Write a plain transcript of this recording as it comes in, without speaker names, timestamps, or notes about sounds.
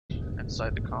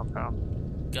inside the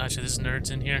compound. Gotcha, this nerd's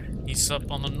in here. He's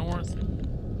up on the north.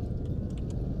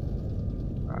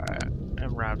 Alright,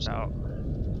 and wraps out.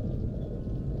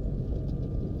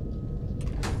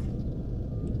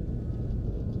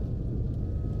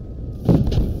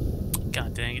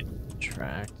 God dang it.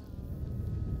 Tracked.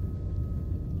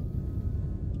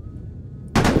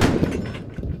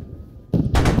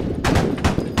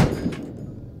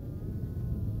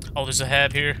 Oh, there's a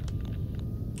hab here.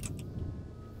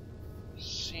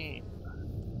 Seen.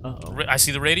 Uh-oh. I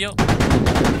see the radio. Damn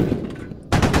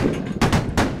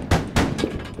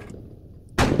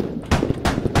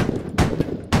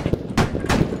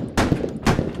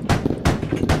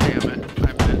it.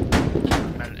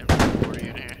 I'm at an inventory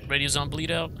in here. Radio's on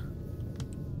bleed out.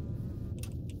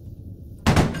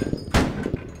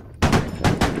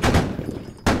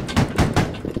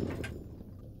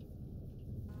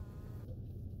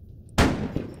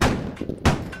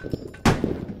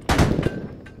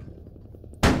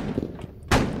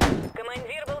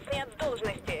 Командир был снят с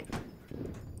должности.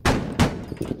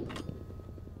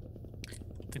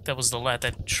 I think that was the lat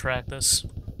that tracked us.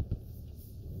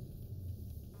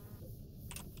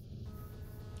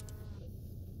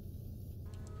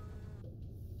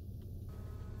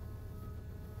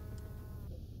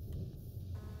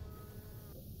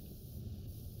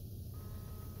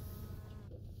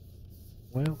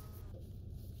 Well,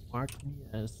 mark me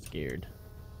as scared.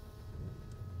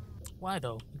 Why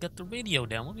though? We got the radio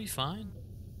down. We'll be fine.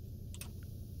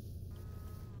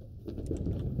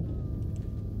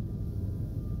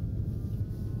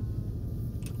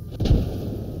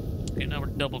 Okay, now we're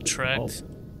double tracked.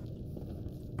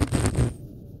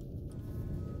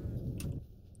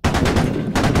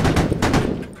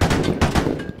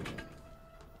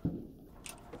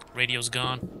 Radio's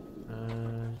gone.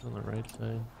 He's on the right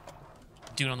side.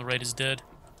 Dude on the right is dead.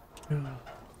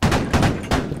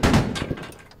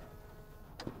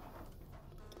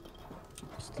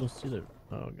 Still see the.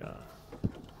 Oh god.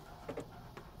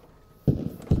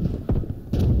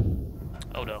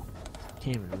 Oh no.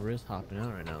 Can't even risk hopping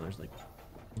out right now. There's like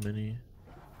too many.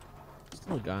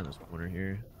 Still a guy in this corner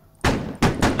here.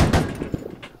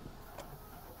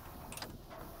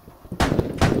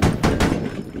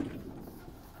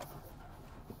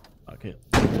 Okay.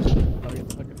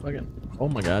 Fuck it. Oh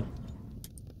my god.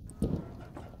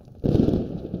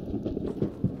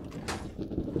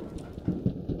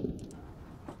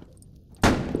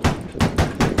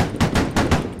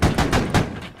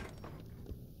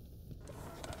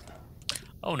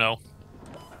 Oh no.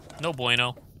 No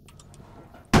bueno.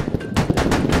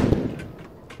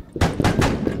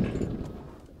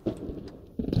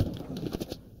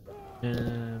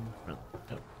 And oh.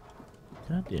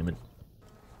 God damn it.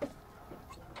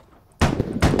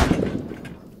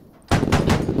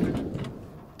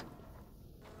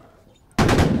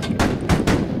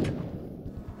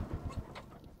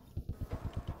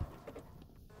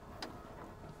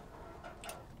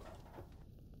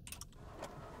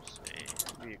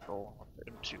 Vehicle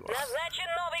M2. Назначен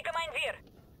новый командир.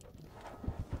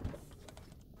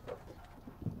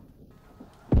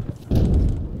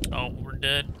 Oh, we're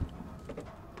dead.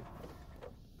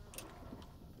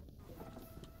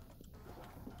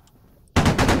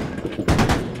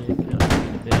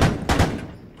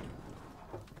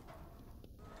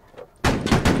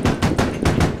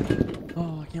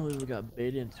 Oh, I can't believe we got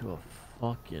baited into a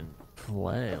fucking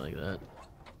play like that.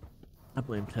 I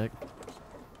blame Tech.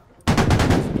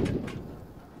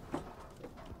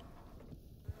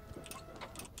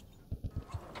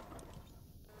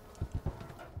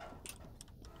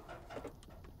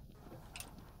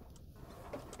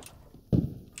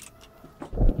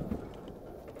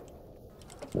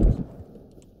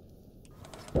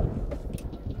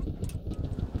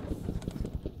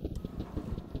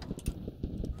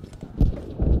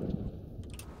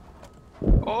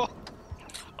 Oh!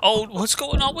 Oh, what's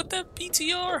going on with that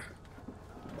PTR?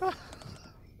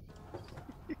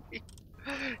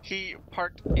 He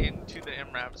parked into the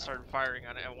MRAP and started firing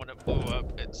on it, and when it blew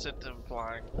up, it sent him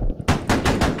flying.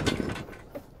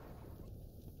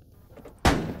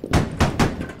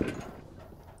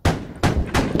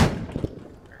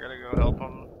 I gotta go help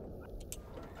him.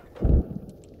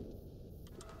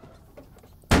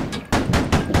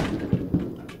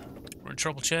 We're in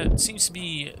trouble, chat. It seems to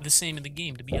be the same in the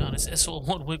game, to be honest.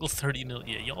 SOL1 wiggle 30 mil.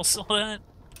 Yeah, y'all saw that?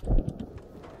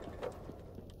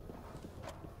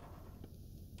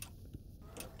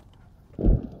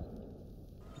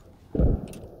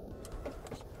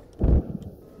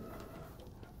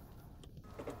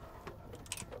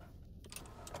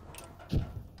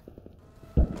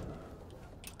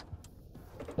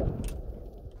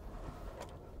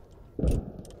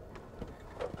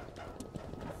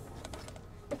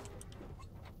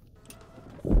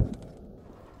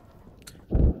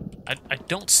 I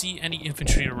don't see any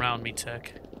infantry around me,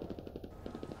 Tech.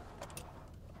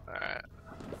 Alright.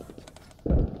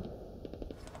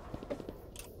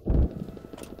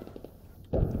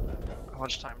 How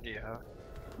much time do you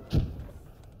have?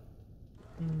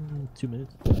 2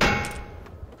 minutes.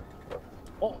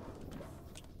 Oh!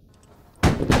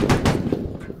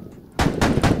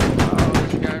 Oh,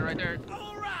 there's a guy right there.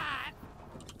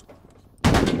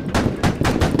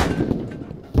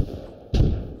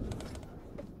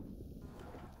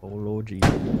 Oh Lord Jesus.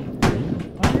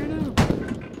 Fire now.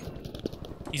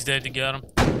 He's dead, you got him.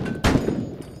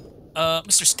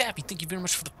 Mr. Staffy, thank you very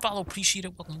much for the follow. Appreciate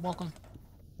it. Welcome, welcome.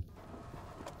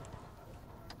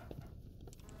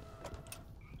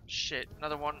 Shit,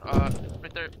 another one,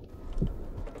 right there.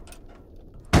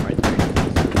 Right there.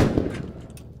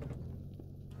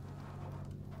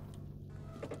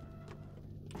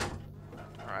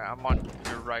 Alright, I'm on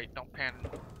your right. Don't pan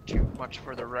too much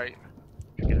further right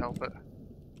if you can help it.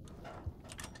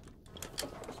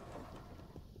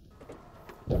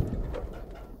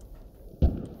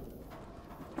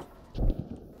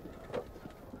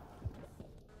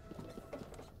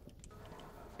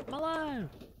 I'm alive!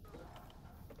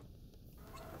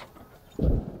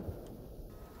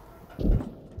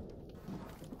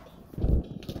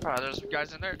 Ah, there's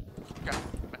guys in there. God.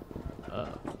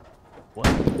 What?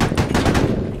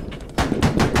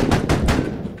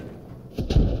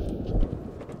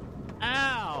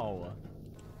 Ow!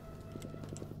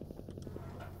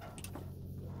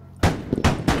 Where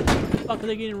the fuck are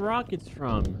they getting rockets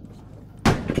from?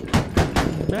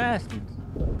 Bastards.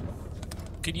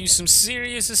 Could use some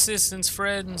serious assistance,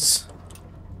 friends.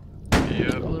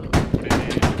 Yep. What do you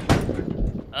need?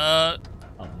 Uh,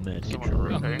 A medic. Someone to a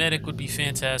rotate. medic would be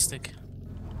fantastic.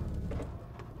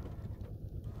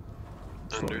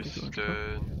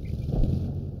 Understood.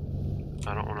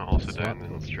 I don't want to also die and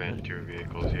then strand 2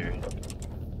 vehicles here.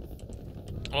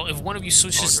 Well, if one of you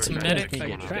switches to medic, Can't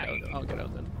get trapped. I'll get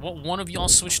out then. well, one of y'all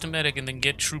switch to medic and then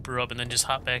get trooper up and then just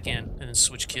hop back in and then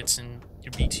switch kits and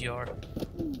your BTR.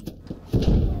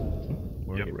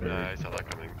 Yep, I saw that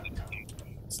coming.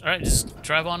 Alright, just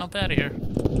drive on up out of here.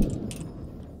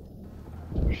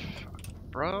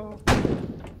 Bro.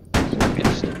 Get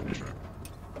a stupid truck.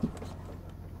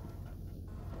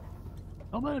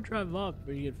 How about I drive off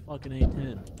where you get fucking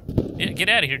A10? Yeah, get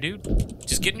out of here, dude.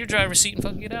 Just get in your driver's seat and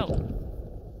fucking get out.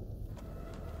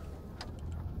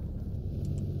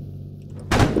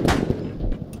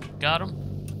 Got him.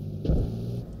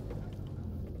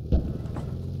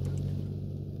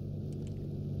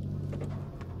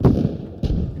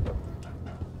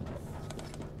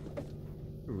 I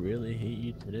really hate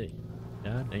you today.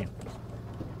 God damn.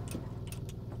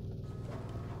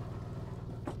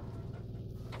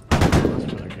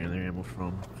 That's where they're getting their ammo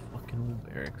from. Fucking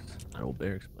old barracks. Not old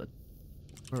barracks, but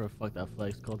whatever the fuck that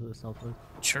flag's called to the southwest.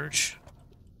 Church.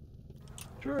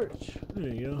 Church.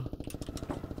 There you go.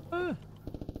 Ah.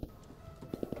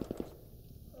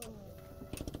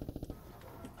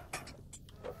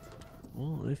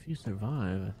 Well, if you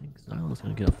survive, I think Xylo's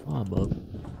gonna get a fob up.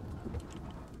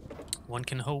 One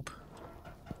can hope.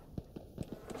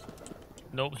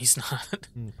 Nope, he's not.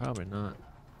 Probably not.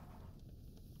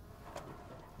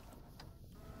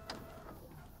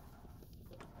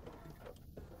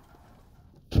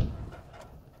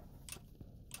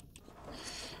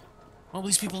 Well,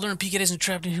 these people learn PK isn't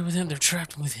trapped in here with him, they're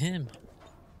trapped with him.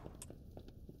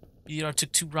 BR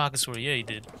took 2 rockets for you. Yeah, he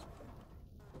did.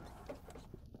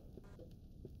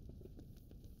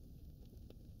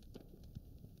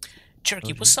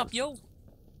 Cherokee, what's up, yo?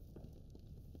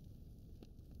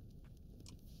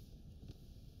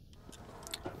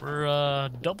 We're,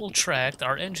 double tracked.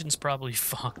 Our engine's probably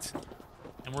fucked.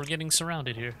 And we're getting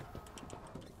surrounded here.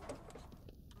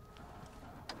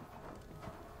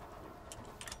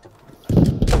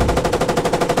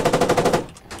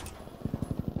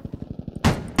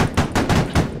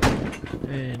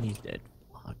 And he's dead.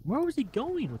 Fuck. Where was he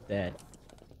going with that?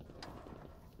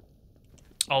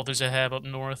 Oh, there's a hab up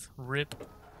north. Rip.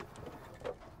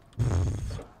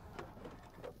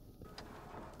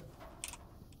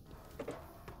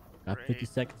 Got 50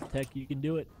 seconds, Tech. You can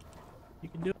do it. You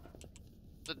can do it.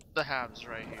 The halves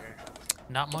right here.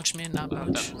 Not much, man. Not That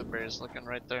much. blueberry's looking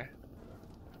right there.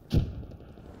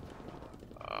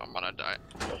 I'm gonna die.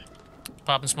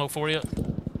 Popping smoke for you.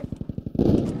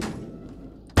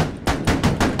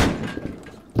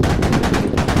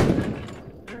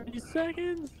 30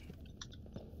 seconds.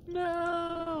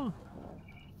 No.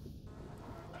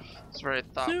 It's very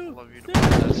thoughtful of you to Sue, do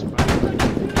this, but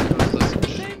it was this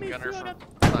Save me, machine gunner Sue, I from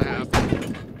got the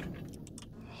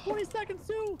half. 20 seconds,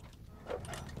 Sue.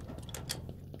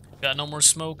 Got no more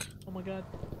smoke. Oh my god.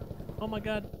 Oh my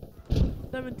god.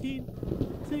 17,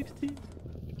 16.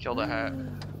 Kill the hat.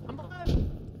 I'm alive.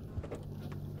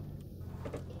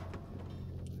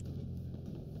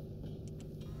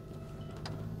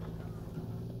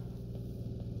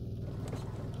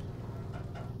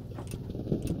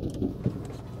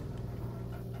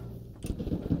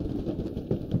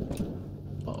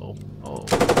 Uh-oh. Oh.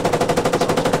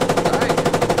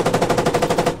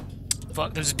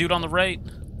 Fuck, there's a dude on the right.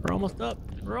 We're almost up.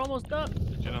 We're almost up.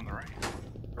 Get on the right.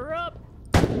 We're up.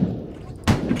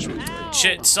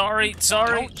 Shit, sorry,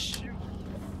 sorry. Don't shoot.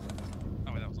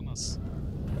 Oh, wait, that was on us.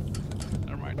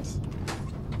 Never mind.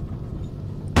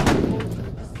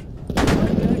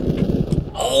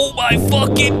 Oh my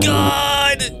fucking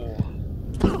god!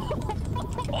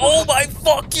 Oh my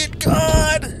fucking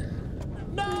god!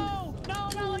 No! No,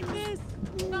 not like this!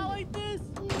 Not like this!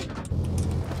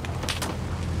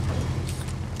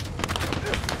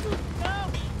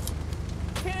 No!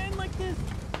 Can't end like this!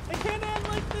 I can't end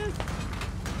like this!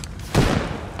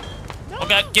 No! Oh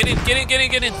god, get in, get in, get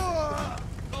in, get in.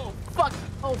 Oh, fuck!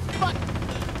 Oh, fuck!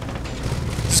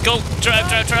 Let's go. Drive,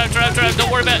 drive, drive, drive, drive.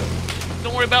 Don't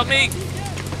worry about me.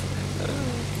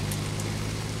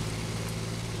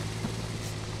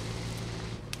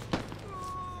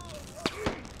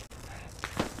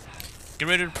 Get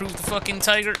ready to prove the fucking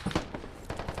tiger.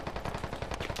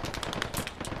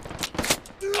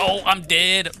 Oh, I'm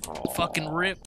dead. Fucking rip.